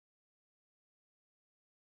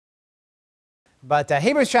But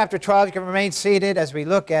Hebrews chapter 12, you can remain seated as we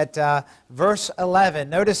look at verse 11.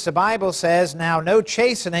 Notice the Bible says, "Now no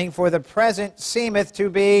chastening for the present seemeth to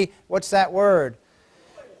be," what's that word?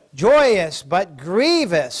 "Joyous, but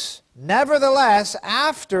grievous. Nevertheless,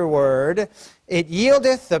 afterward it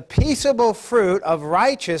yieldeth the peaceable fruit of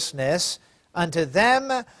righteousness unto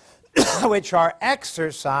them which are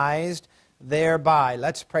exercised thereby."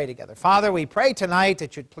 Let's pray together. Father, we pray tonight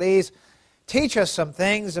that you'd please teach us some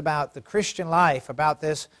things about the Christian life, about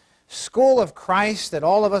this school of Christ that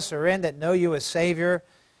all of us are in that know you as Savior,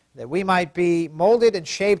 that we might be molded and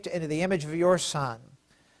shaped into the image of your Son.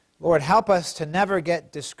 Lord, help us to never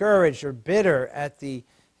get discouraged or bitter at the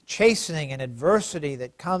chastening and adversity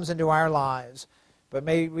that comes into our lives, but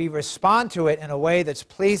may we respond to it in a way that's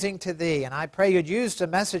pleasing to Thee. And I pray you'd use the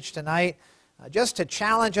message tonight just to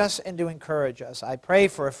challenge us and to encourage us. I pray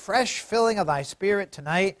for a fresh filling of Thy Spirit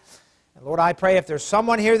tonight. And Lord, I pray if there's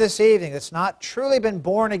someone here this evening that's not truly been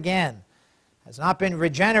born again, has not been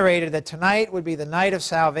regenerated, that tonight would be the night of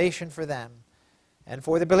salvation for them. And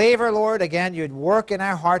for the believer, Lord, again, you'd work in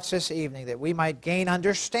our hearts this evening that we might gain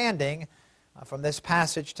understanding from this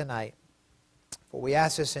passage tonight. For we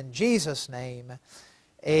ask this in Jesus' name,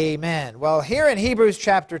 amen. Well, here in Hebrews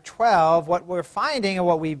chapter 12, what we're finding and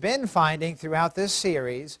what we've been finding throughout this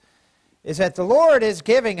series is that the Lord is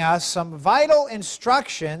giving us some vital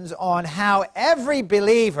instructions on how every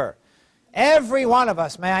believer, every one of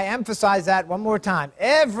us, may I emphasize that one more time,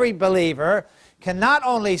 every believer can not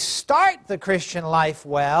only start the Christian life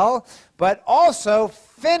well, but also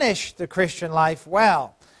finish the Christian life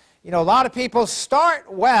well. You know, a lot of people start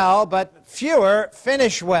well, but fewer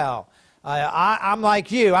finish well. I'm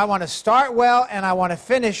like you. I want to start well and I want to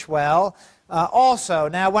finish well also.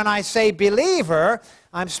 Now, when I say believer,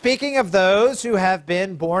 I'm speaking of those who have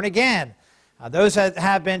been born again. Those that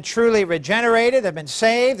have been truly regenerated, have been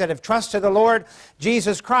saved, that have trusted the Lord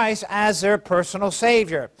Jesus Christ as their personal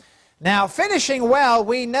Savior. Now, finishing well,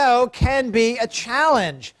 we know, can be a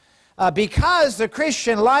challenge because the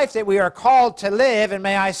Christian life that we are called to live, and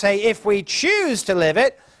may I say, if we choose to live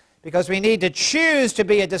it, because we need to choose to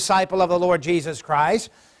be a disciple of the Lord Jesus Christ,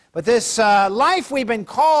 but this life we've been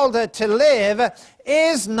called to live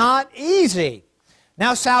is not easy.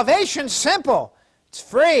 Now, salvation's simple. It's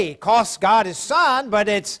free. It costs God His Son,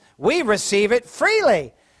 but we receive it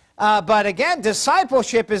freely. But again,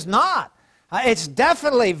 discipleship is not. It's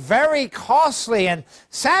definitely very costly, and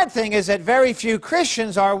sad thing is that very few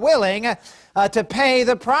Christians are willing to pay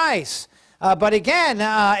the price. But again,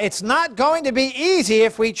 it's not going to be easy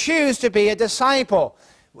if we choose to be a disciple.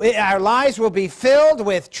 Our lives will be filled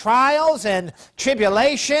with trials and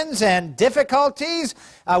tribulations and difficulties.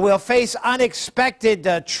 We'll face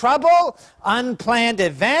unexpected trouble, unplanned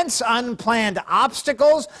events, unplanned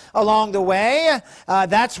obstacles along the way.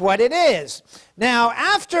 That's what it is. Now,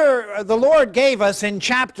 after the Lord gave us in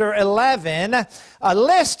chapter 11 a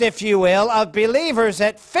list, if you will, of believers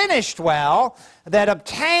that finished well, that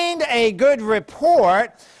obtained a good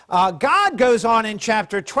report, God goes on in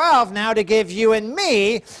chapter 12 now to give you and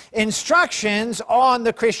me instructions on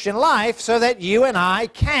the Christian life so that you and I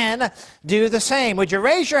can do the same. Would you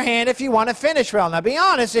raise your hand if you want to finish well? Now be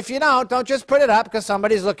honest, if you don't just put it up because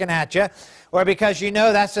somebody's looking at you or because you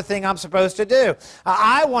know that's the thing I'm supposed to do.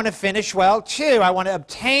 I want to finish well too. I want to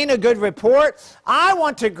obtain a good report. I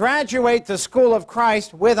want to graduate the school of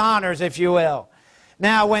Christ with honors, if you will.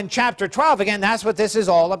 Now, when chapter 12, again, that's what this is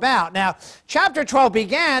all about. Now, chapter 12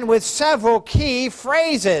 began with several key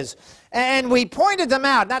phrases, and we pointed them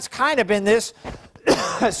out. That's kind of been this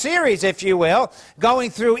series, if you will, going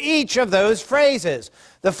through each of those phrases.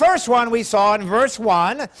 The first one we saw in verse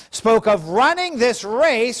 1 spoke of running this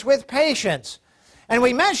race with patience. And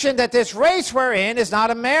we mentioned that this race we're in is not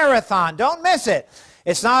a marathon. Don't miss it.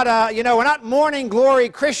 It's not we're not morning glory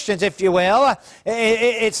Christians, if you will.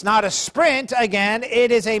 It's not a sprint, again.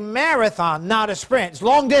 It is a marathon, not a sprint. It's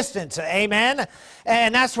long distance, amen?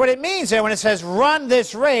 And that's what it means there when it says run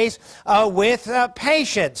this race with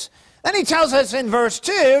patience. Then he tells us in verse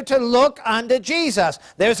 2 to look unto Jesus.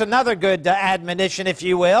 There's another good admonition, if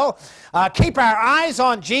you will. Keep our eyes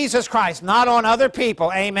on Jesus Christ, not on other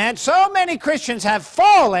people. Amen. So many Christians have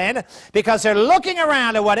fallen because they're looking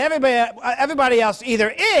around at what everybody else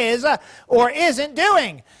either is or isn't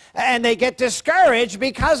doing. And they get discouraged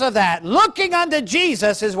because of that. Looking unto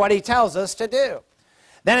Jesus is what he tells us to do.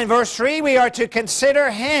 Then in verse 3, we are to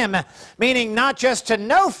consider Him, meaning not just to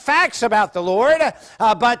know facts about the Lord,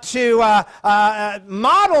 but to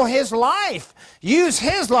model His life, use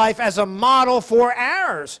His life as a model for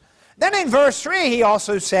ours. Then in verse 3, he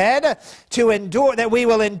also said to endure, that we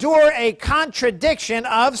will endure a contradiction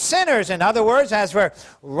of sinners. In other words, as we're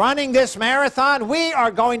running this marathon, we are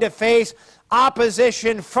going to face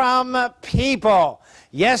opposition from people.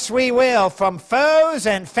 Yes, we will, from foes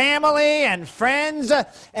and family and friends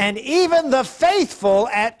and even the faithful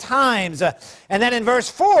at times. And then in verse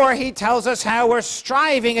 4, he tells us how we're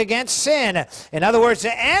striving against sin. In other words,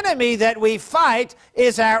 the enemy that we fight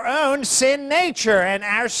is our own sin nature. And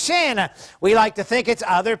our sin, we like to think it's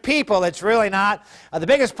other people. It's really not. The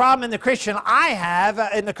biggest problem in the Christian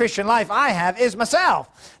life I have, is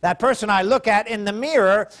myself. That person I look at in the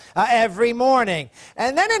mirror every morning.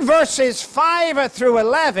 And then in verses 5 through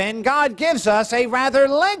 11, God gives us a rather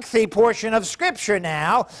lengthy portion of Scripture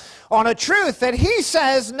now on a truth that he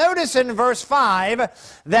says, notice in verse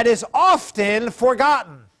 5, that is often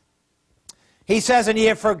forgotten. He says, and ye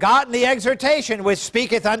have forgotten the exhortation which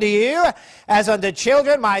speaketh unto you as unto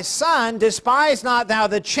children. My son, despise not thou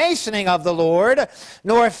the chastening of the Lord,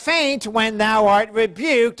 nor faint when thou art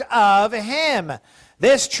rebuked of him.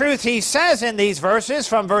 This truth he says in these verses,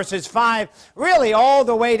 from verses 5 really all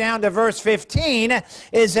the way down to verse 15,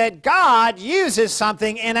 is that God uses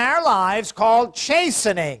something in our lives called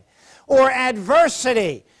chastening or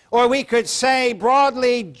adversity. Or we could say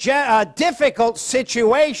broadly, difficult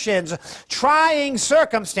situations, trying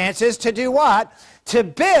circumstances to do what? To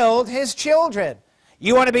build his children.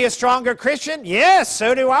 You want to be a stronger Christian? Yes,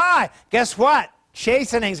 so do I. Guess what?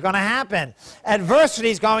 Chastening is going to happen. Adversity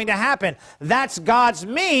is going to happen. That's God's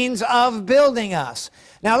means of building us.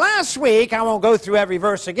 Now last week, I won't go through every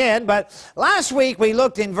verse again, but last week we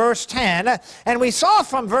looked in verse 10, and we saw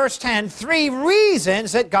from verse 10 3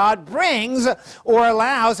 reasons that God brings or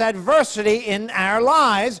allows adversity in our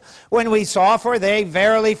lives, when we saw, for they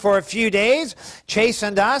verily for a few days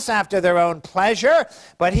chastened us after their own pleasure,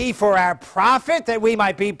 but he for our profit, that we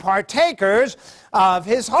might be partakers of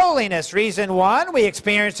his holiness. Reason 1, we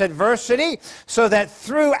experience adversity so that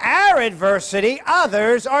through our adversity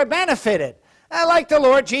others are benefited. Like the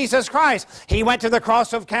Lord Jesus Christ. He went to the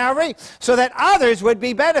cross of Calvary so that others would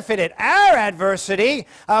be benefited. Our adversity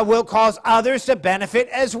will cause others to benefit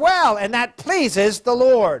as well, and that pleases the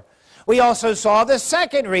Lord. We also saw the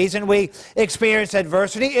second reason we experience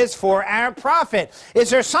adversity is for our profit. Is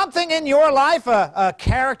there something in your life, a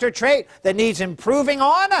character trait that needs improving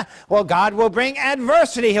on? Well, God will bring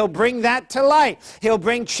adversity. He'll bring that to light. He'll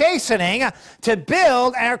bring chastening to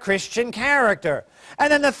build our Christian character.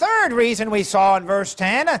 And then the third reason we saw in verse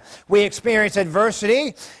 10, we experience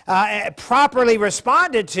adversity properly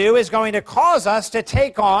responded to is going to cause us to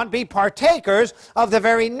take on, be partakers of the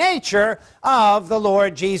very nature of the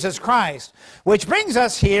Lord Jesus Christ. Which brings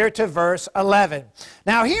us here to verse 11.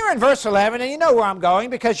 Now here in verse 11, and you know where I'm going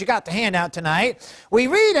because you got the handout tonight, we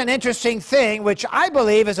read an interesting thing which I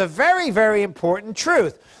believe is a very, very important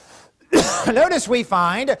truth. Notice we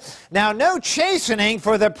find, now no chastening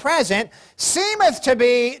for the present seemeth to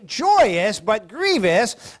be joyous, but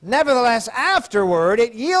grievous. Nevertheless afterward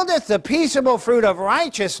it yieldeth the peaceable fruit of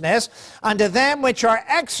righteousness unto them which are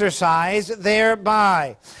exercised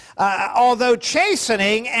thereby. Although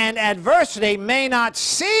chastening and adversity may not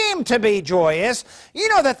seem to be joyous, you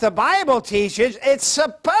know that the Bible teaches it's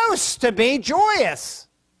supposed to be joyous.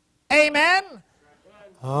 Amen?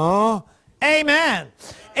 Oh, amen.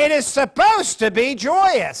 It is supposed to be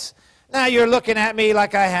joyous. Now you're looking at me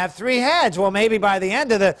like I have 3 heads. Well, maybe by the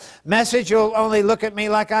end of the message you'll only look at me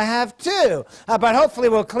like I have 2. But hopefully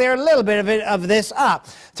we'll clear a little bit of this up.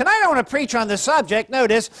 Tonight I want to preach on the subject,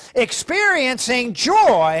 notice, experiencing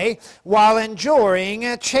joy while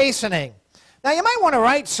enduring chastening. Now you might want to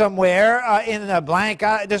write somewhere in a blank,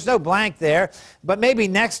 there's no blank there, but maybe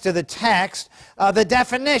next to the text, the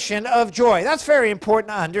definition of joy. That's very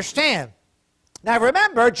important to understand. Now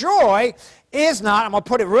remember, joy is not, I'm going to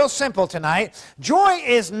put it real simple tonight, joy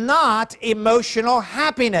is not emotional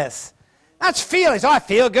happiness. That's feelings. Oh, I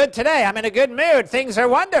feel good today. I'm in a good mood. Things are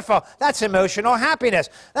wonderful. That's emotional happiness.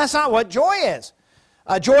 That's not what joy is.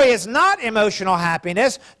 Joy is not emotional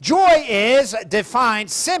happiness. Joy is defined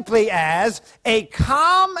simply as a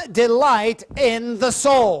calm delight in the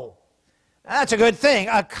soul. That's a good thing,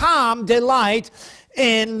 a calm delight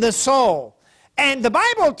in the soul. And the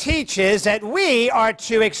Bible teaches that we are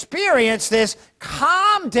to experience this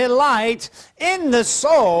calm delight in the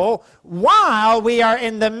soul while we are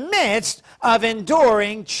in the midst of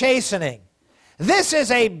enduring chastening. This is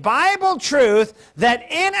a Bible truth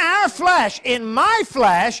that in our flesh, in my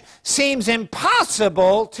flesh, seems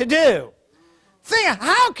impossible to do. Think,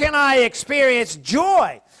 how can I experience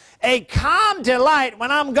joy, a calm delight when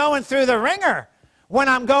I'm going through the ringer, when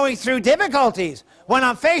I'm going through difficulties, when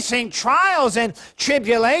I'm facing trials and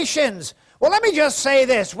tribulations? Well, let me just say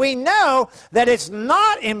this. We know that it's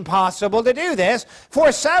not impossible to do this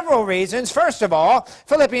for several reasons. First of all,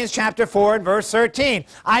 Philippians chapter 4 and verse 13.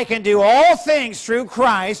 I can do all things through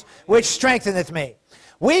Christ, which strengtheneth me.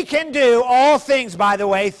 We can do all things, by the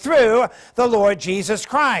way, through the Lord Jesus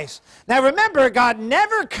Christ. Now remember, God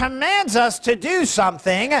never commands us to do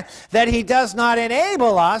something that He does not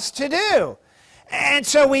enable us to do. And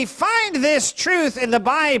so we find this truth in the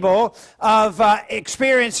Bible of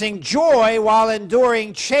experiencing joy while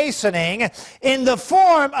enduring chastening in the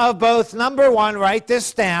form of both, number one, write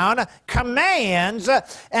this down, commands,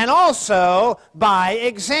 and also by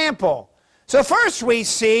example. So first we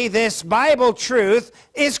see this Bible truth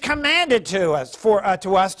is commanded to us,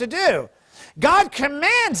 to us to do. God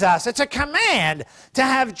commands us, it's a command, to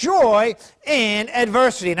have joy in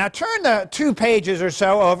adversity. Now turn the 2 pages or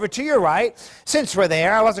so over to your right. Since we're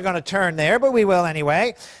there, I wasn't going to turn there, but we will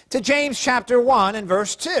anyway, to James chapter 1 and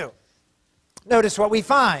verse 2. Notice what we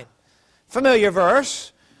find. Familiar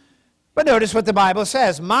verse, but notice what the Bible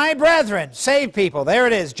says. My brethren, saved people, there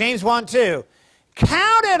it is, James 1:2.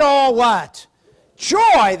 Count it all what?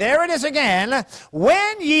 Joy, there it is again,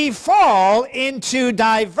 when ye fall into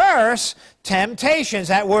diverse temptations.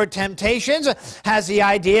 That word temptations has the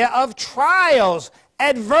idea of trials,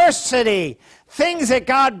 adversity, things that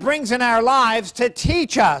God brings in our lives to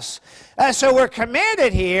teach us. So we're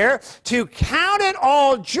commanded here to count it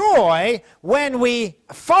all joy when we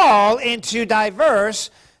fall into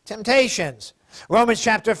diverse temptations. Romans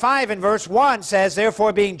chapter 5 and verse 1 says,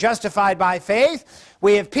 therefore being justified by faith,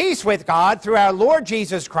 we have peace with God through our Lord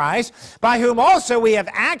Jesus Christ, by whom also we have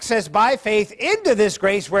access by faith into this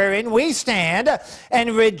grace wherein we stand,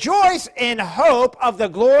 and rejoice in hope of the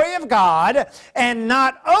glory of God. And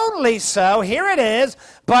not only so, here it is,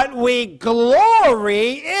 but we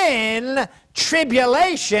glory in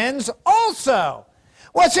tribulations also.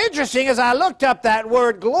 What's interesting is I looked up that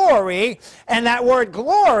word glory, and that word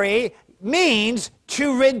glory means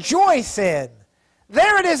to rejoice in.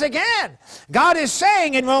 There it is again. God is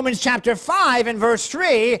saying in Romans chapter 5 and verse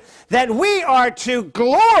 3 that we are to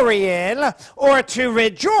glory in or to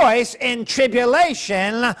rejoice in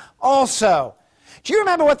tribulation also. Do you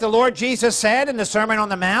remember what the Lord Jesus said in the Sermon on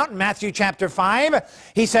the Mount in Matthew chapter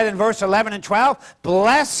 5? He said in verse 11 and 12,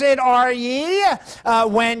 blessed are ye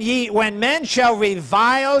when men shall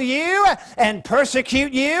revile you and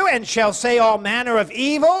persecute you and shall say all manner of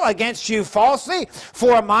evil against you falsely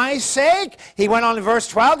for my sake. He went on in verse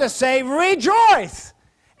 12 to say, rejoice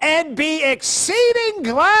and be exceeding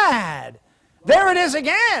glad. There it is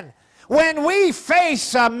again. When we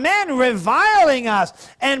face men reviling us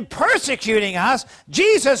and persecuting us,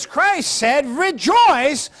 Jesus Christ said,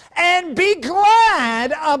 rejoice and be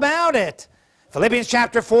glad about it. Philippians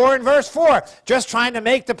chapter 4 and verse 4, just trying to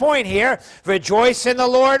make the point here. Rejoice in the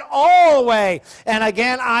Lord always. And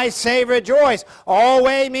again, I say rejoice.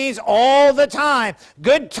 Always means all the time.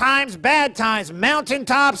 Good times, bad times,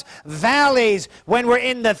 mountaintops, valleys. When we're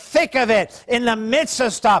in the thick of it, in the midst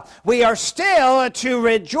of stuff, we are still to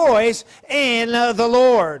rejoice in the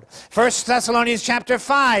Lord. 1 Thessalonians chapter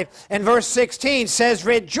 5 and verse 16 says,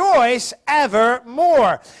 rejoice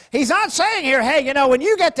evermore. He's not saying here, hey, you know, when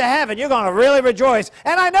you get to heaven, you're going to really rejoice.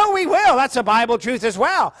 And I know we will. That's a Bible truth as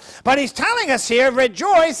well. But he's telling us here,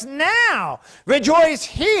 rejoice now. Rejoice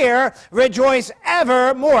here. Rejoice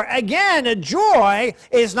evermore. Again, joy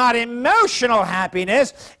is not emotional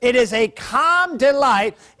happiness. It is a calm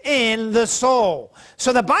delight in the soul.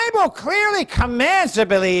 So the Bible clearly commands the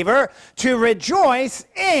believer to rejoice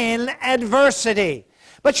in adversity.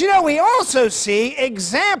 But you know, we also see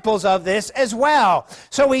examples of this as well.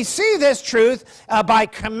 So we see this truth by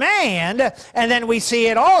command, and then we see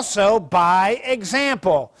it also by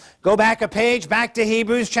example. Go back a page, back to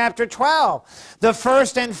Hebrews chapter 12. The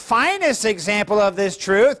first and finest example of this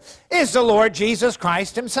truth is the Lord Jesus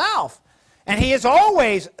Christ himself. And he is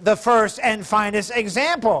always the first and finest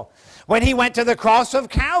example. When he went to the cross of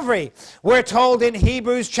Calvary, we're told in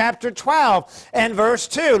Hebrews chapter 12 and verse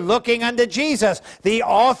 2, looking unto Jesus, the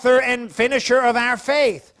author and finisher of our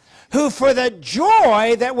faith, who for the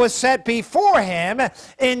joy that was set before him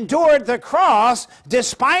endured the cross,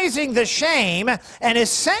 despising the shame, and is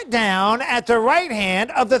set down at the right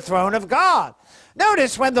hand of the throne of God.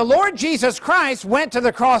 Notice when the Lord Jesus Christ went to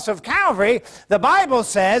the cross of Calvary, the Bible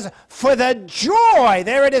says, for the joy,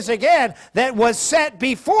 there it is again, that was set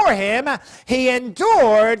before him, he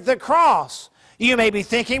endured the cross. You may be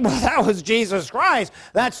thinking, well, that was Jesus Christ.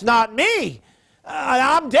 That's not me.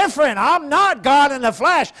 I'm different. I'm not God in the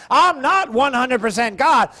flesh. I'm not 100%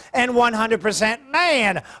 God and 100%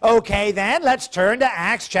 man. Okay, then, let's turn to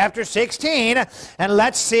Acts chapter 16, and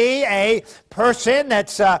let's see a person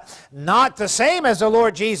that's not the same as the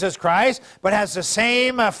Lord Jesus Christ, but has the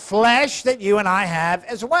same flesh that you and I have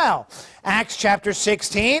as well. Acts chapter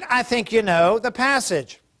 16, I think you know the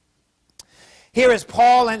passage. Here is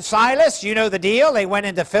Paul and Silas. You know the deal. They went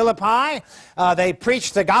into Philippi. They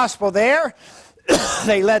preached the gospel there.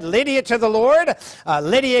 They led Lydia to the Lord.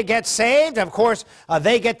 Lydia gets saved. Of course,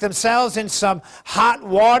 they get themselves in some hot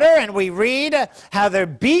water, and we read how they're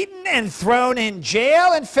beaten and thrown in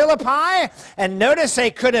jail in Philippi. And notice they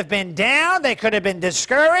could have been down. They could have been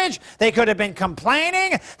discouraged. They could have been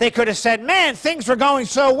complaining. They could have said, man, things were going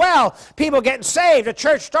so well. People getting saved. A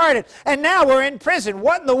church started. And now we're in prison.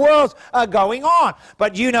 What in the world's going on?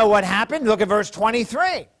 But you know what happened. Look at verse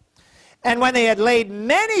 23. And when they had laid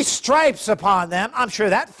many stripes upon them, I'm sure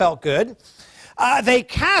that felt good, they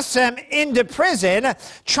cast them into prison,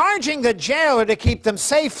 charging the jailer to keep them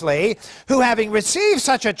safely, who having received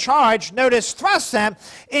such a charge, notice, thrust them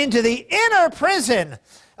into the inner prison.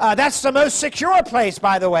 That's the most secure place,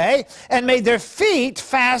 by the way, and made their feet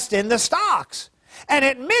fast in the stocks. And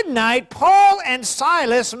at midnight, Paul and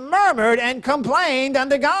Silas murmured and complained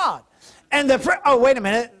unto God. And oh, wait a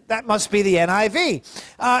minute. That must be the NIV.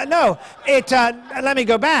 No, let me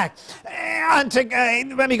go back.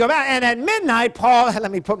 Let me go back. And at midnight,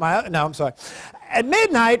 At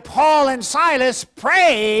midnight, Paul and Silas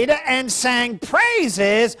prayed and sang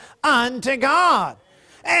praises unto God.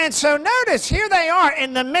 And so notice, here they are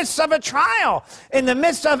in the midst of a trial, in the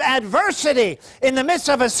midst of adversity, in the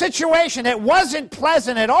midst of a situation that wasn't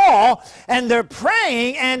pleasant at all, and they're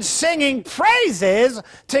praying and singing praises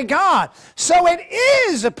to God. So it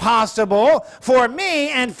is possible for me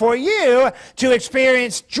and for you to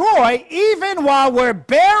experience joy even while we're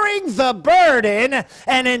bearing the burden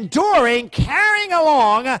and enduring, carrying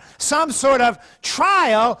along some sort of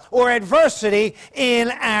trial or adversity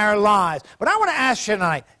in our lives. But I want to ask you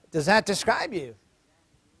tonight, does that describe you?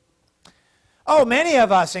 Oh, many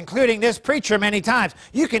of us, including this preacher many times,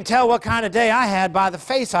 you can tell what kind of day I had by the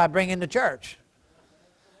face I bring into church.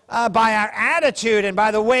 By our attitude and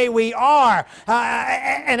by the way we are.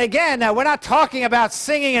 And again, we're not talking about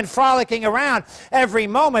singing and frolicking around every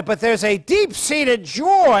moment, but there's a deep-seated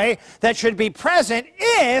joy that should be present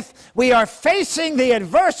if we are facing the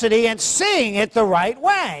adversity and seeing it the right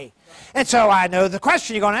way. And so I know the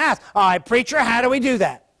question you're going to ask, all right, preacher, how do we do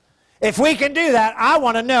that? If we can do that, I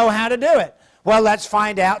want to know how to do it. Well, let's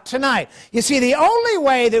find out tonight. You see, the only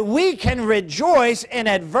way that we can rejoice in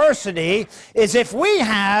adversity is if we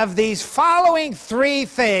have these following three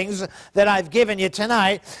things that I've given you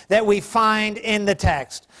tonight that we find in the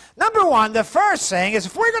text. Number one, the first thing is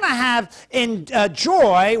if we're going to have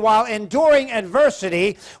joy while enduring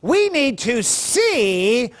adversity, we need to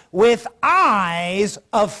see with eyes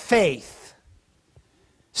of faith.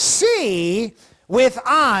 See with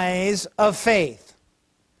eyes of faith.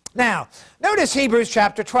 Now, notice Hebrews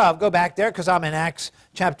chapter 12. Go back there because I'm in Acts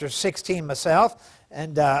chapter 16 myself.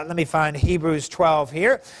 And let me find Hebrews 12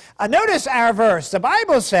 here. Notice our verse. The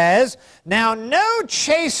Bible says, now no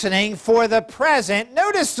chastening for the present,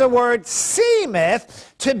 notice the word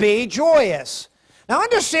seemeth to be joyous. Now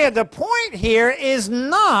understand, the point here is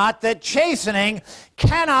not that chastening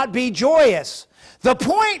cannot be joyous. The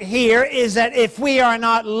point here is that if we are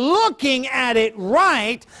not looking at it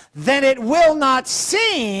right, then it will not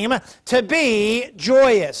seem to be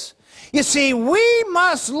joyous. You see, we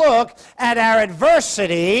must look at our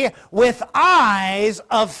adversity with eyes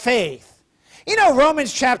of faith. You know,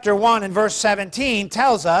 Romans chapter 1 and verse 17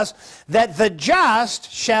 tells us that the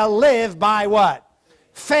just shall live by what?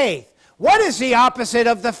 Faith. What is the opposite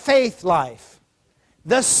of the faith life?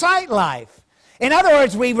 The sight life. In other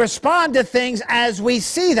words, we respond to things as we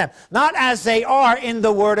see them, not as they are in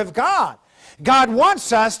the Word of God. God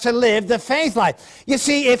wants us to live the faith life. You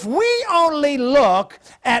see, if we only look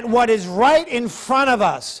at what is right in front of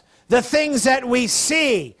us, the things that we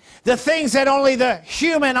see, the things that only the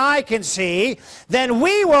human eye can see, then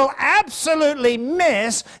we will absolutely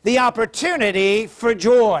miss the opportunity for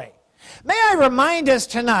joy. May I remind us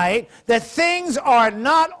tonight that things are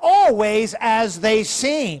not always as they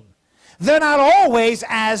seem. They're not always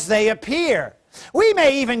as they appear. We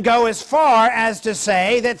may even go as far as to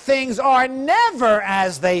say that things are never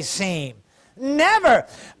as they seem. Never.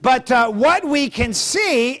 But what we can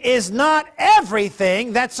see is not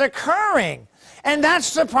everything that's occurring. And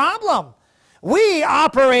that's the problem. We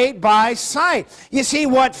operate by sight. You see,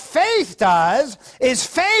 what faith does is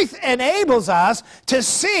faith enables us to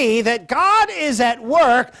see that God is at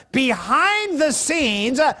work behind the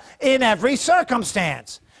scenes in every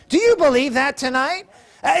circumstance. Do you believe that tonight?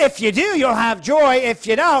 If you do, you'll have joy. If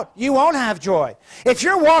you don't, you won't have joy. If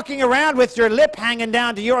you're walking around with your lip hanging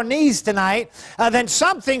down to your knees tonight, then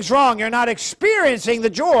something's wrong. You're not experiencing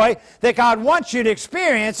the joy that God wants you to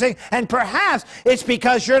experience, and perhaps it's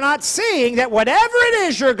because you're not seeing that whatever it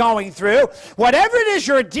is you're going through, whatever it is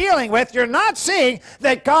you're dealing with, you're not seeing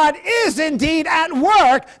that God is indeed at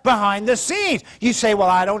work behind the scenes. You say, well,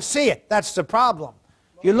 I don't see it. That's the problem.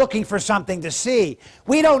 You're looking for something to see.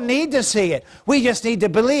 We don't need to see it. We just need to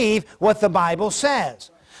believe what the Bible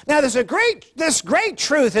says. Now, this great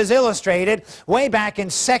truth is illustrated way back in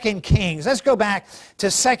 2 Kings. Let's go back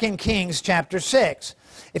to 2 Kings chapter 6.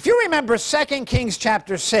 If you remember 2 Kings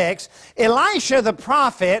chapter 6, Elisha the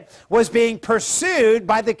prophet was being pursued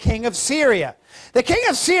by the king of Syria. The king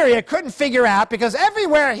of Syria couldn't figure out, because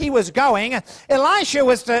everywhere he was going, Elisha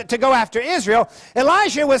was to go after Israel.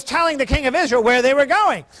 Elisha was telling the king of Israel where they were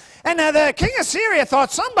going. And the king of Syria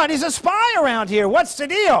thought, somebody's a spy around here. What's the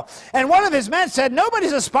deal? And one of his men said,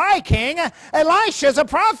 nobody's a spy, king. Elisha's a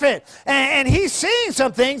prophet. And he's seeing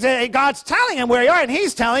some things that God's telling him where he are, and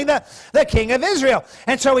he's telling the king of Israel.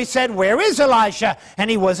 And so he said, where is Elisha?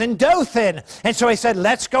 And he was in Dothan. And so he said,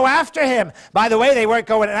 let's go after him. By the way, they weren't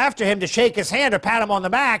going after him to shake his hand or pat him on the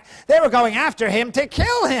back. They were going after him to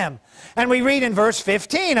kill him. And we read in verse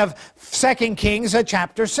 15 of 2 Kings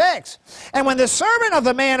chapter 6. And when the servant of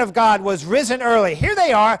the man of God was risen early, here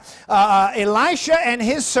they are, Elisha and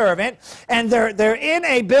his servant, and they're in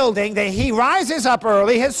a building. He rises up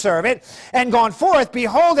early, his servant, and gone forth,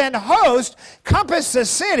 behold, an host compassed the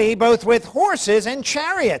city, both with horses and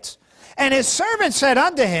chariots. And his servant said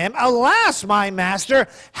unto him, alas, my master,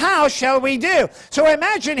 how shall we do? So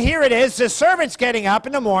imagine, here it is, the servant's getting up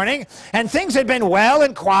in the morning, and things had been well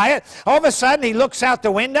and quiet. All of a sudden, he looks out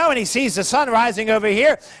the window, and he sees the sun rising over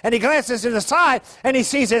here, and he glances to the side, and he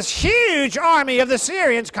sees this huge army of the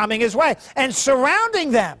Syrians coming his way and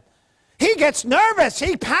surrounding them. He gets nervous.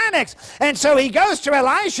 He panics. And so he goes to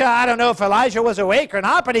Elisha. I don't know if Elijah was awake or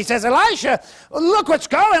not, but he says, Elisha, look what's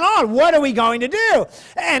going on. What are we going to do?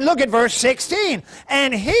 And look at verse 16.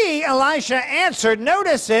 And he, Elisha, answered,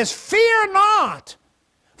 notice this, fear not,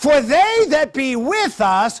 for they that be with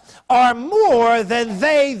us are more than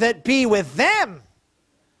they that be with them.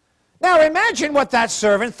 Now imagine what that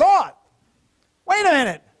servant thought. Wait a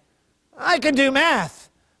minute. I can do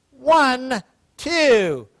math. 1,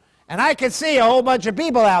 2. And I can see a whole bunch of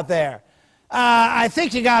people out there. I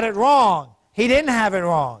think you got it wrong. He didn't have it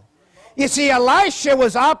wrong. You see, Elisha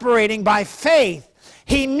was operating by faith.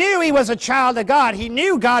 He knew he was a child of God. He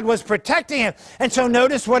knew God was protecting him. And so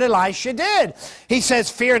notice what Elisha did. He says,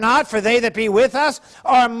 fear not, for they that be with us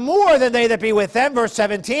are more than they that be with them. Verse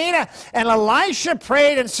 17, and Elisha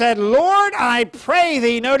prayed and said, Lord, I pray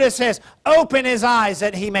thee, notice this, open his eyes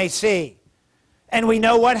that he may see. And we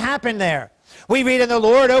know what happened there. We read, and the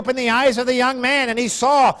Lord opened the eyes of the young man, and he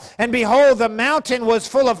saw, and behold, the mountain was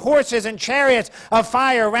full of horses and chariots of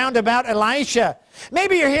fire round about Elisha.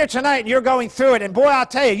 Maybe you're here tonight and you're going through it, and boy, I'll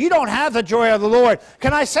tell you, you don't have the joy of the Lord.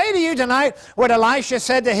 Can I say to you tonight what Elisha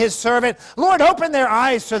said to his servant? Lord, open their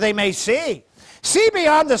eyes so they may see. See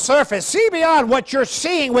beyond the surface. See beyond what you're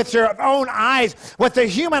seeing with your own eyes, what the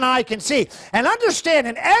human eye can see. And understand,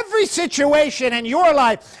 in every situation in your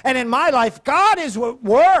life and in my life, God is at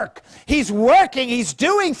work. He's working. He's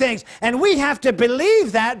doing things. And we have to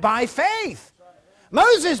believe that by faith.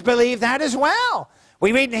 Moses believed that as well.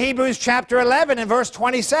 We read in Hebrews chapter 11 and verse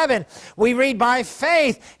 27, we read, by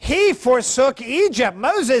faith he forsook Egypt,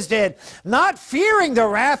 Moses did, not fearing the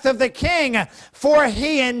wrath of the king, for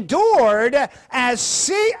he endured as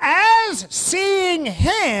seeing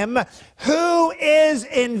him who is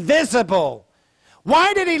invisible.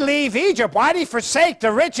 Why did he leave Egypt? Why did he forsake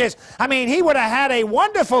the riches? I mean, he would have had a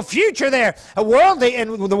wonderful future there, worldly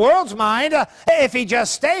in the world's mind, if he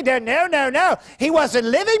just stayed there. No. He wasn't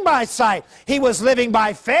living by sight. He was living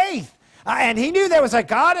by faith. And he knew there was a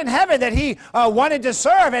God in heaven that he wanted to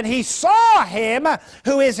serve, and he saw him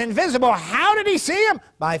who is invisible. How did he see him?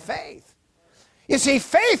 By faith. You see,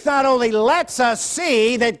 faith not only lets us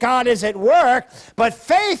see that God is at work, but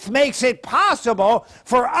faith makes it possible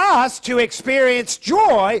for us to experience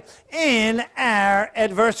joy in our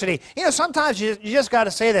adversity. You know, sometimes you just got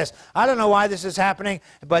to say this. I don't know why this is happening,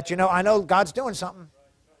 but you know, I know God's doing something.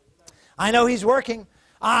 I know he's working.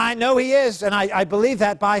 I know He is, and I believe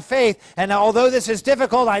that by faith. And although this is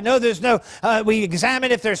difficult, I know there's no, we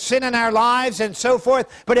examine if there's sin in our lives and so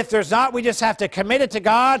forth. But if there's not, we just have to commit it to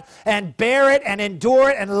God and bear it and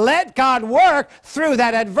endure it and let God work through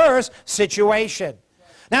that adverse situation.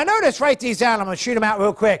 Now notice, write these down. I'm going to shoot them out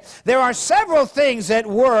real quick. There are several things that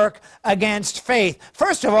work against faith.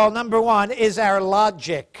 First of all, number one is our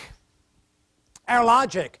logic. Our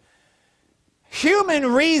logic.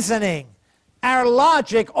 Human reasoning. Our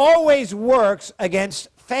logic always works against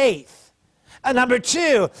faith. Number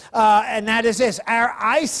two, and that is this, our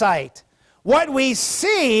eyesight. What we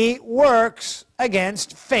see works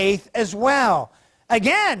against faith as well.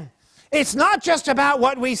 Again, it's not just about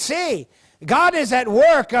what we see. God is at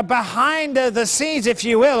work behind the scenes, if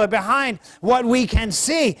you will, or behind what we can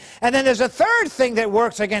see. And then there's a third thing that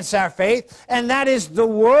works against our faith, and that is the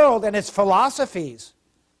world and its philosophies.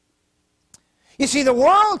 You see, the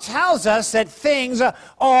world tells us that things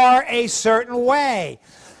are a certain way,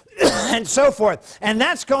 and so forth. And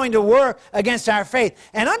that's going to work against our faith.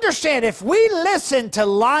 And understand, if we listen to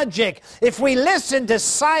logic, if we listen to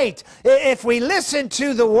sight, if we listen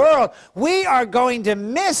to the world, we are going to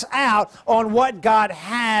miss out on what God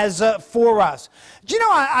has for us. Do you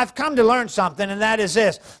know, I've come to learn something, and that is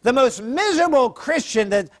this. The most miserable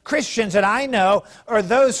Christians that I know are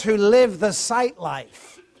those who live the sight life.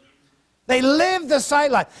 They live the sight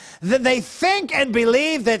life. They think and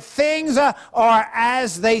believe that things are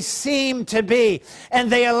as they seem to be. And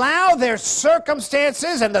they allow their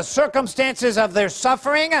circumstances and the circumstances of their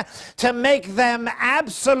suffering to make them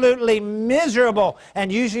absolutely miserable.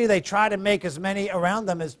 And usually they try to make as many around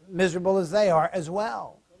them as miserable as they are as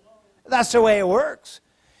well. That's the way it works.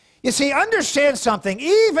 You see, understand something.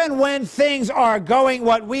 Even when things are going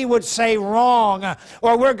what we would say wrong,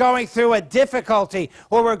 or we're going through a difficulty,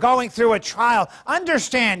 or we're going through a trial,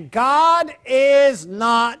 understand, God is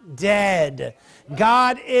not dead.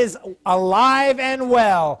 God is alive and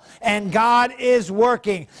well, and God is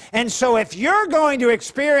working. And so if you're going to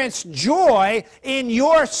experience joy in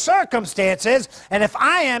your circumstances, and if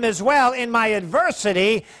I am as well in my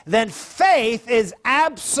adversity, then faith is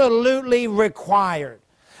absolutely required.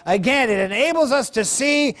 Again, it enables us to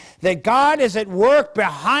see that God is at work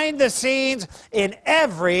behind the scenes in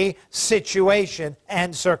every situation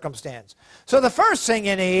and circumstance. So the first thing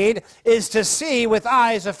you need is to see with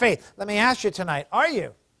eyes of faith. Let me ask you tonight, are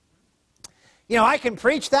you? You know, I can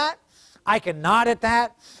preach that, I can nod at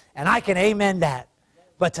that, and I can amen that.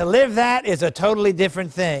 But to live that is a totally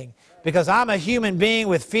different thing. Because I'm a human being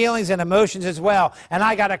with feelings and emotions as well. And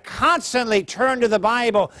I got to constantly turn to the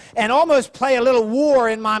Bible and almost play a little war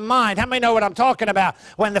in my mind. How many know what I'm talking about?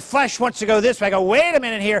 When the flesh wants to go this way, I go, wait a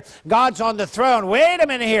minute here, God's on the throne. Wait a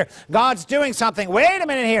minute here, God's doing something. Wait a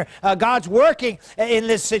minute here, God's working in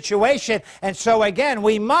this situation. And so again,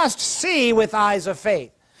 we must see with eyes of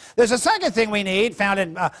faith. There's a second thing we need, found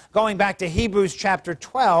in going back to Hebrews chapter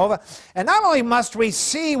 12. And not only must we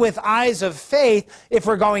see with eyes of faith if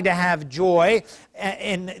we're going to have joy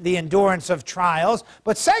in the endurance of trials,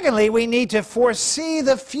 but secondly, we need to foresee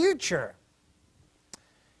the future.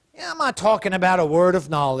 Yeah, I'm not talking about a word of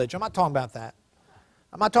knowledge. I'm not talking about that.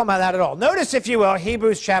 I'm not talking about that at all. Notice, if you will,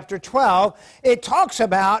 Hebrews chapter 12, it talks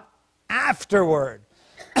about afterward.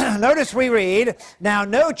 Notice we read, now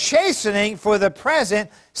no chastening for the present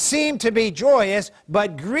seemed to be joyous,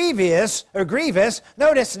 but grievous.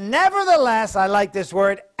 Notice, nevertheless, I like this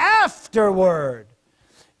word, afterward.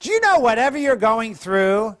 Do you know whatever you're going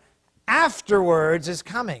through, afterwards is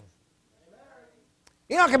coming?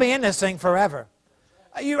 You're not going to be in this thing forever.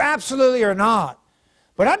 You absolutely are not.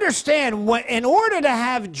 But understand, in order to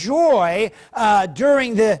have joy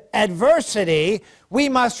during the adversity, we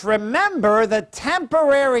must remember the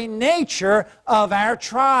temporary nature of our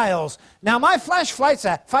trials. Now, my flesh fights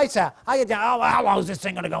that. I get down, oh, how long is this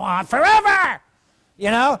thing going to go on? Forever!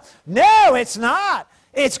 You know? No, it's not.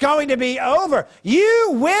 It's going to be over. You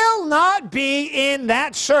will not be in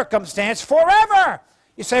that circumstance forever.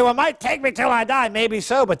 You say, well, it might take me till I die. Maybe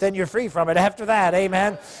so, but then you're free from it after that,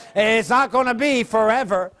 amen? It's not going to be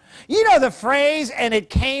forever. You know the phrase, and it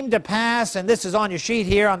came to pass, and this is on your sheet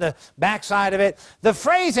here on the back side of it. The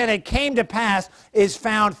phrase, and it came to pass, is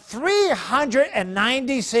found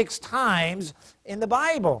 396 times in the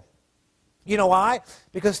Bible. You know why?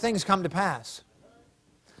 Because things come to pass.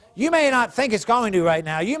 You may not think it's going to right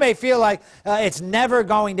now. You may feel like it's never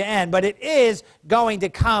going to end, but it is going to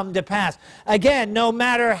come to pass. Again, no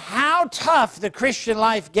matter how tough the Christian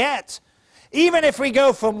life gets, Even if we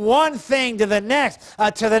go from one thing to the next,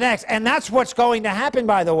 and that's what's going to happen,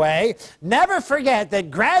 by the way. Never forget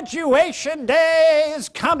that graduation day is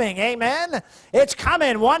coming, amen? It's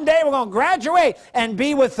coming. One day we're going to graduate and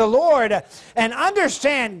be with the Lord. And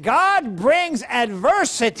understand, God brings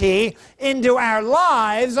adversity into our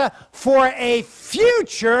lives for a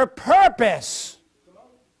future purpose.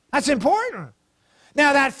 That's important.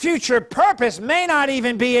 Now, that future purpose may not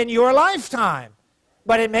even be in your lifetime.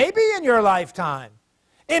 But it may be in your lifetime.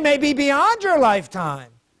 It may be beyond your lifetime.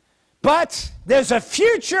 But there's a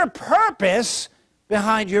future purpose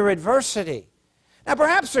behind your adversity. Now,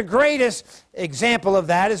 perhaps the greatest example of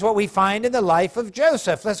that is what we find in the life of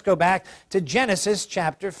Joseph. Let's go back to Genesis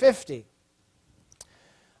chapter 50.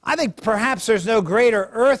 I think perhaps there's no greater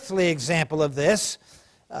earthly example of this,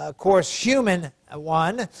 of course, human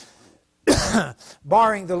one,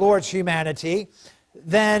 barring the Lord's humanity,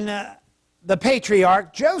 than the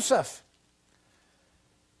patriarch Joseph.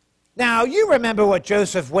 Now, you remember what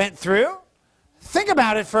Joseph went through. Think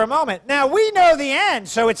about it for a moment. Now, we know the end,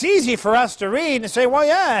 so it's easy for us to read and say, well,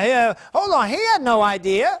 yeah, hold on, he had no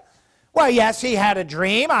idea. Well, yes, he had a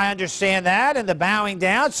dream, I understand that, and the bowing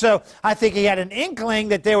down, so I think he had an inkling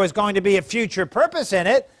that there was going to be a future purpose in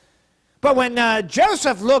it. But when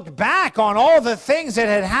Joseph looked back on all the things that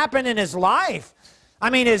had happened in his life, I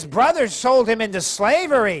mean, his brothers sold him into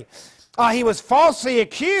slavery. He was falsely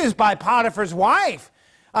accused by Potiphar's wife.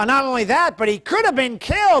 Not only that, but he could have been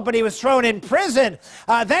killed, but he was thrown in prison.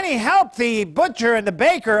 Then he helped the butcher and the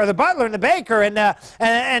baker, or the butler and the baker, and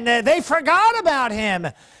they forgot about him.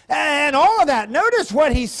 And all of that. Notice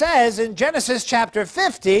what he says in Genesis chapter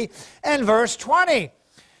 50 and verse 20.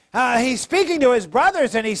 He's speaking to his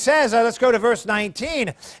brothers, and he says, let's go to verse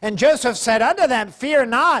 19. And Joseph said unto them, fear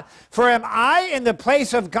not, for am I in the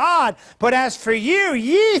place of God? But as for you,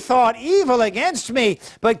 ye thought evil against me,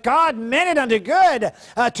 but God meant it unto good,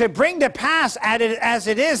 to bring to pass as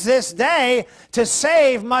it is this day, to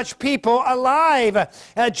save much people alive.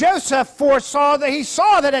 Joseph foresaw that he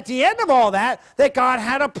saw that at the end of all that God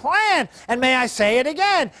had a plan. And may I say it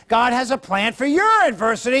again, God has a plan for your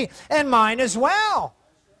adversity and mine as well.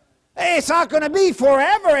 It's not going to be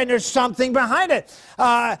forever, and there's something behind it.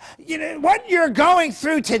 What you're going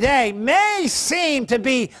through today may seem to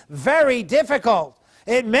be very difficult.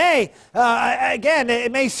 It may,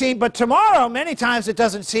 it may seem, but tomorrow, many times, it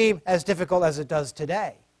doesn't seem as difficult as it does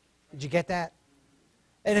today. Did you get that?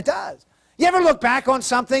 And it does. You ever look back on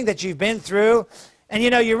something that you've been through, and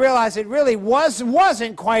you realize it really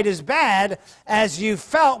wasn't quite as bad as you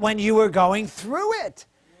felt when you were going through it?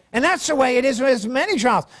 And that's the way it is with many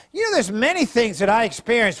trials. There's many things that I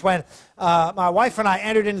experienced when my wife and I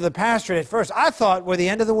entered into the pastorate at first. I thought were the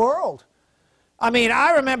end of the world. I mean,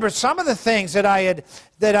 I remember some of the things that I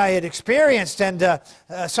had experienced, and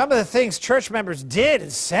some of the things church members did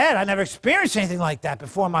and said. I never experienced anything like that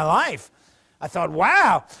before in my life. I thought,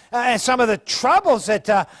 wow. And some of the troubles that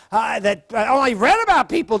I only read about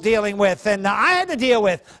people dealing with, and I had to deal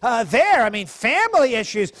with there. I mean, family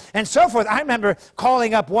issues and so forth. I remember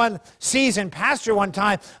calling up one seasoned pastor one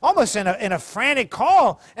time, almost in a frantic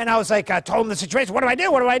call, and I was like, I told him the situation. What do I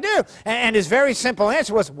do? What do I do? And his very simple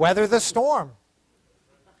answer was, weather the storm.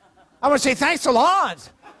 I want to say, thanks a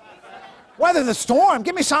lot. Weather the storm.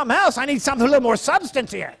 Give me something else. I need something with a little more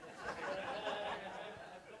substance here.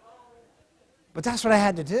 But that's what I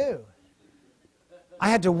had to do. I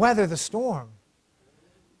had to weather the storm.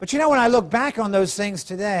 But when I look back on those things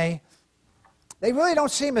today, they really don't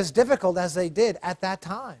seem as difficult as they did at that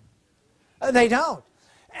time. They don't.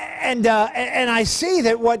 And I see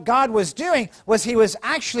that what God was doing was he was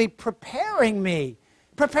actually preparing me.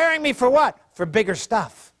 Preparing me for what? For bigger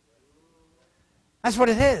stuff. That's what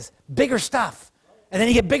it is. Bigger stuff. And then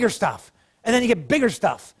you get bigger stuff. And then you get bigger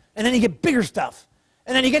stuff. And then you get bigger stuff.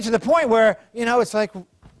 And then you get to the point where, it's like,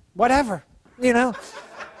 whatever,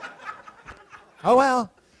 Oh,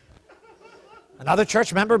 well. Another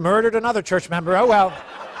church member murdered another church member. Oh, well.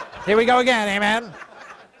 Here we go again, amen.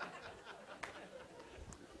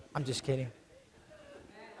 I'm just kidding.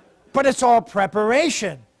 But it's all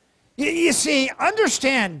preparation. You see,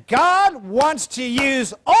 understand, God wants to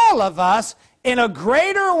use all of us in a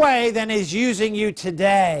greater way than He's using you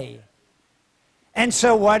today. And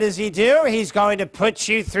so what does He do? He's going to put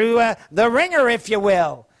you through the ringer, if you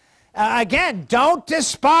will. Again, don't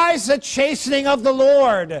despise the chastening of the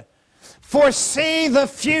Lord. Foresee the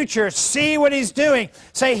future. See what He's doing.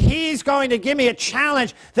 Say, He's going to give me a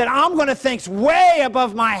challenge that I'm going to think's way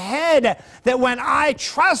above my head, that when I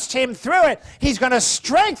trust Him through it, He's going to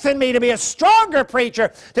strengthen me to be a stronger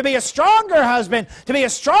preacher, to be a stronger husband, to be a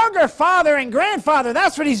stronger father and grandfather.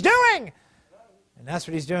 That's what He's doing. And that's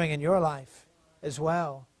what He's doing in your life. as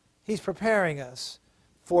well. He's preparing us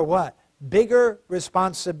for what? Bigger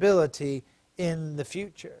responsibility in the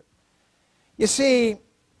future. You see,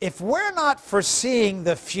 if we're not foreseeing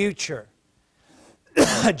the future,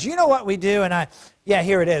 do you know what we do? Yeah,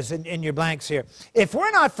 here it is in your blanks here. If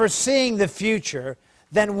we're not foreseeing the future,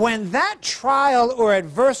 then when that trial or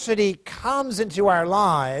adversity comes into our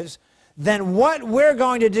lives, then what we're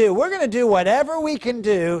going to do whatever we can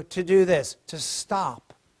do to do this, to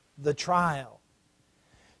stop the trial,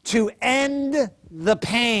 to end the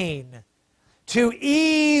pain, to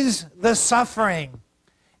ease the suffering,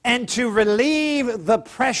 and to relieve the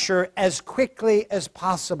pressure as quickly as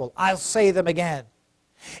possible. I'll say them again.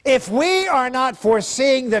 If we are not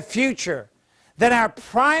foreseeing the future, then our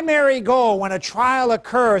primary goal when a trial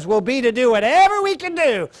occurs will be to do whatever we can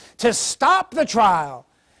do to stop the trial,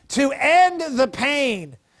 to end the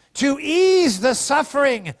pain, to ease the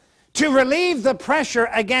suffering, to relieve the pressure,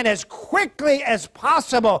 again, as quickly as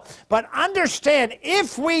possible. But understand,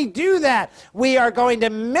 if we do that, we are going to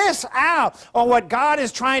miss out on what God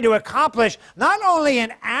is trying to accomplish, not only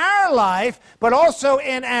in our life, but also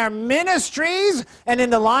in our ministries and in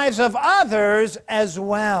the lives of others as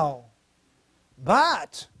well.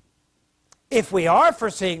 But if we are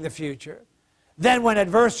foreseeing the future, then when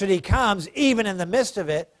adversity comes, even in the midst of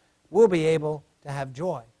it, we'll be able to have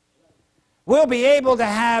joy. We'll be able to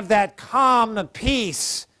have that calm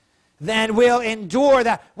peace. Then we'll endure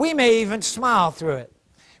that. We may even smile through it.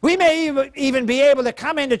 We may even be able to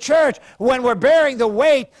come into church when we're bearing the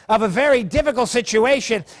weight of a very difficult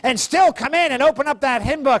situation and still come in and open up that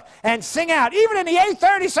hymn book and sing out, even in the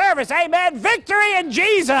 8:30 service, amen, victory in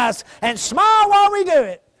Jesus, and smile while we do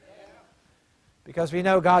it. Because we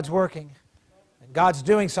know God's working and God's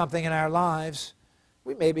doing something in our lives.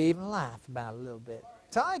 We maybe even laugh about it a little bit.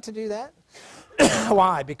 It's all right to do that.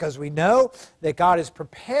 Why? Because we know that God is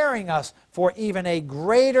preparing us for even a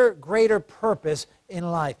greater purpose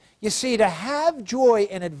in life. You see, to have joy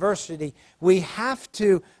in adversity, we have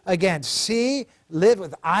to, again, live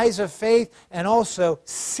with eyes of faith, and also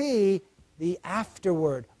see the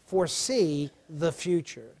afterward, foresee the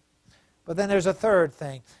future. But then there's a third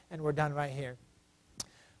thing, and we're done right here.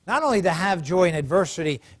 Not only to have joy in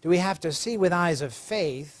adversity, do we have to see with eyes of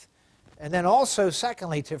faith, and then also,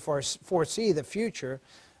 secondly, to foresee the future.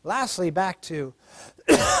 Lastly, back to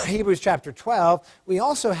Hebrews chapter 12, we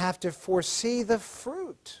also have to foresee the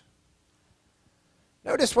fruit.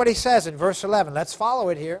 Notice what he says in verse 11. Let's follow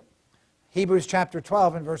it here. Hebrews chapter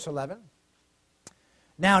 12 and verse 11.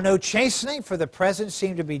 Now no chastening for the present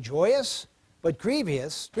seemed to be joyous, but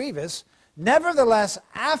grievous. Nevertheless,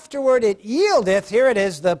 afterward it yieldeth, here it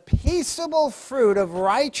is, the peaceable fruit of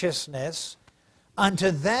righteousness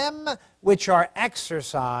unto them which are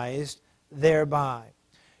exercised thereby.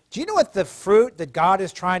 Do you know what the fruit that God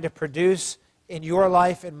is trying to produce in your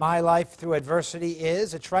life, in my life, through adversity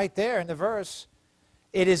is? It's right there in the verse.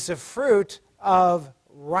 It is the fruit of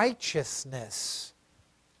righteousness,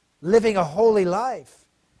 living a holy life.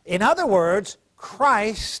 In other words,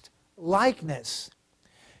 Christ-likeness.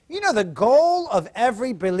 You know, the goal of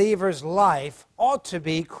every believer's life ought to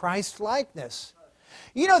be Christ-likeness.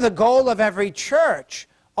 You know, the goal of every church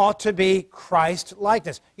ought to be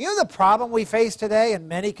Christ-likeness. You know the problem we face today in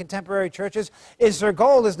many contemporary churches is their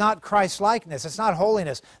goal is not Christ-likeness. It's not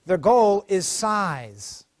holiness. Their goal is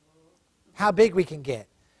size. How big we can get.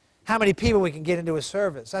 How many people we can get into a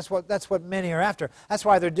service. That's what many are after. That's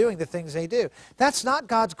why they're doing the things they do. That's not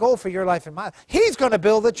God's goal for your life and mine. He's going to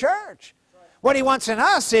build the church. What He wants in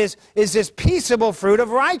us is this peaceable fruit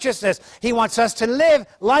of righteousness. He wants us to live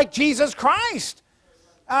like Jesus Christ.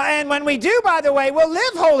 And when we do, by the way, we'll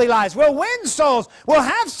live holy lives. We'll win souls. We'll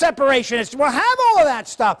have separation. We'll have all of that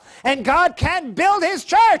stuff. And God can build His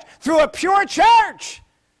church through a pure church.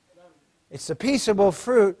 It's the peaceable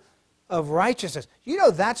fruit of righteousness. You know,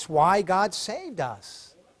 that's why God saved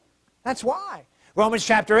us. That's why. Romans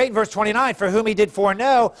chapter 8, verse 29, for whom He did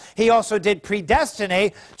foreknow, He also did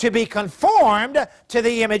predestinate to be conformed to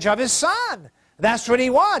the image of His Son. That's what He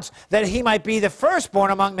wants, that He might be the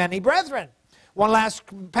firstborn among many brethren. One last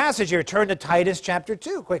passage here. Turn to Titus chapter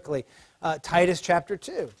 2 quickly. Titus chapter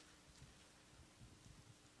 2. A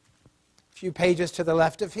few pages to the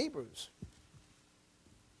left of Hebrews.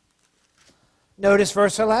 Notice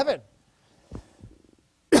verse 11.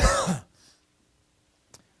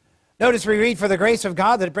 Notice we read, for the grace of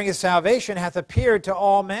God that bringeth salvation hath appeared to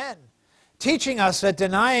all men, teaching us that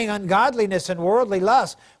denying ungodliness and worldly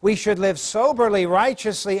lust, we should live soberly,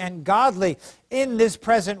 righteously, and godly in this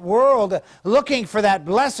present world, looking for that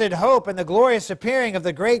blessed hope and the glorious appearing of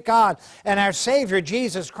the great God and our Savior,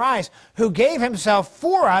 Jesus Christ, who gave himself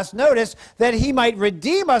for us, notice, that he might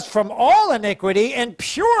redeem us from all iniquity and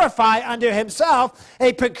purify unto himself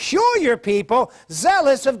a peculiar people,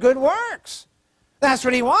 zealous of good works. That's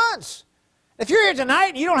what he wants. If you're here tonight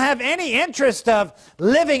and you don't have any interest of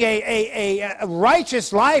living a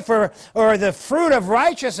righteous life or the fruit of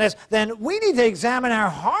righteousness, then we need to examine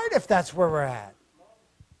our heart if that's where we're at.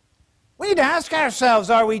 We need to ask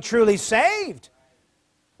ourselves, are we truly saved?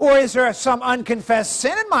 Or is there some unconfessed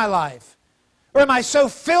sin in my life? Or am I so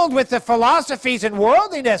filled with the philosophies and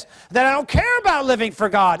worldliness that I don't care about living for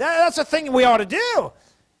God? That's a thing we ought to do.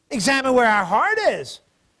 Examine where our heart is.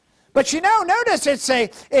 But you know, notice it's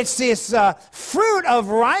this fruit of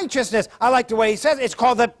righteousness. I like the way he says it. It's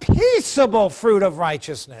called the peaceable fruit of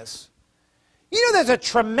righteousness. You know, there's a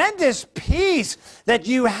tremendous peace that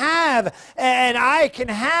you have and I can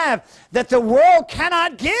have that the world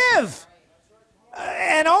cannot give.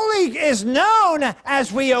 And only is known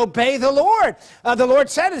as we obey the Lord. The Lord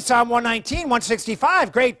said in Psalm 119,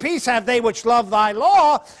 165, great peace have they which love thy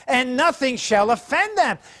law, and nothing shall offend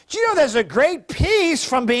them. Do you know there's a great peace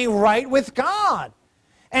from being right with God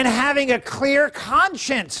and having a clear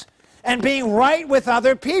conscience and being right with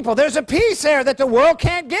other people? There's a peace there that the world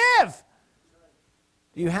can't give.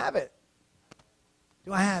 Do you have it?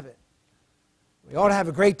 Do I have it? We ought to have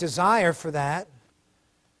a great desire for that.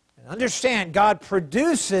 And understand, God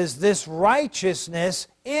produces this righteousness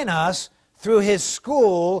in us through his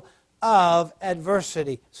school of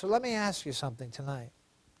adversity. So let me ask you something tonight.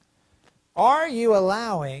 Are you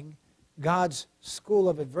allowing God's school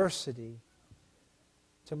of adversity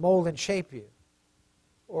to mold and shape you?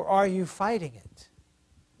 Or are you fighting it?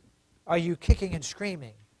 Are you kicking and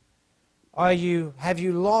screaming? Have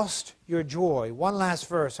you lost your joy? One last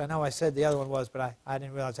verse. I know I said the other one was, but I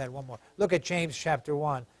didn't realize I had one more. Look at James chapter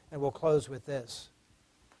 1. And we'll close with this.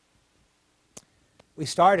 We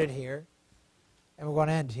started here, and we're going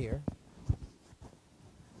to end here.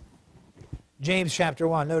 James chapter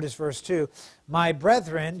 1, notice verse 2. My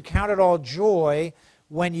brethren, count it all joy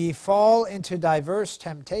when ye fall into diverse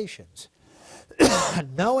temptations,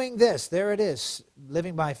 knowing this, there it is,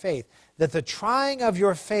 living by faith, that the trying of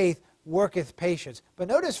your faith worketh patience. But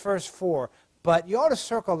notice verse 4. But you ought to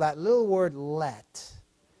circle that little word let.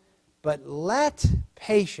 But let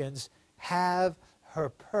patience have her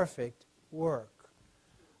perfect work.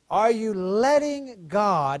 Are you letting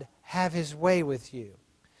God have his way with you?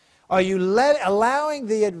 Are you allowing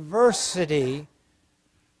the adversity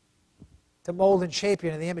to mold and shape you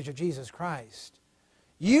in the image of Jesus Christ?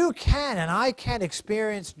 You can and I can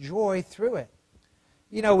experience joy through it.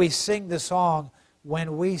 You know, we sing the song,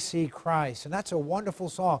 When We See Christ, and that's a wonderful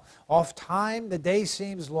song. Oft time the day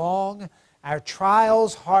seems long, our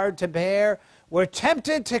trials hard to bear. We're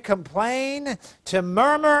tempted to complain, to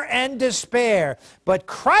murmur and despair. But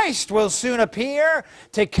Christ will soon appear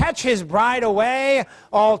to catch his bride away,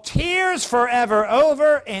 all tears forever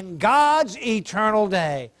over in God's eternal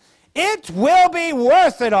day. It will be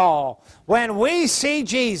worth it all when we see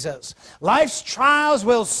Jesus. Life's trials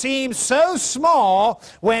will seem so small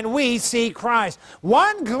when we see Christ.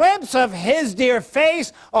 One glimpse of his dear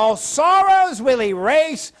face, all sorrows will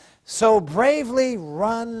erase. So bravely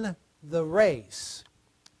run the race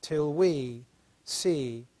till we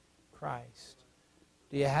see Christ.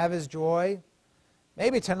 Do you have his joy?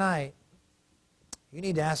 Maybe tonight you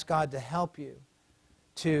need to ask God to help you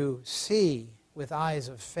to see with eyes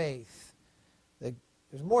of faith.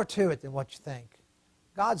 There's more to it than what you think.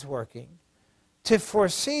 God's working to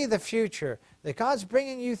foresee the future, that God's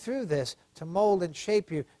bringing you through this to mold and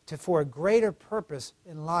shape you for a greater purpose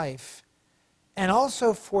in life. And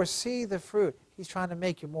also foresee the fruit. He's trying to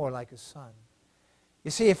make you more like his son. You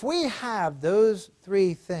see, if we have those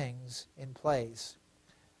three things in place,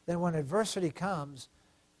 then when adversity comes,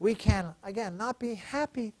 we can, again, not be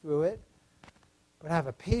happy through it, but have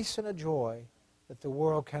a peace and a joy that the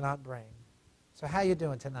world cannot bring. So how are you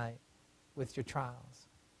doing tonight with your trials?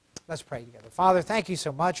 Let's pray together. Father, thank you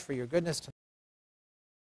so much for your goodness tonight.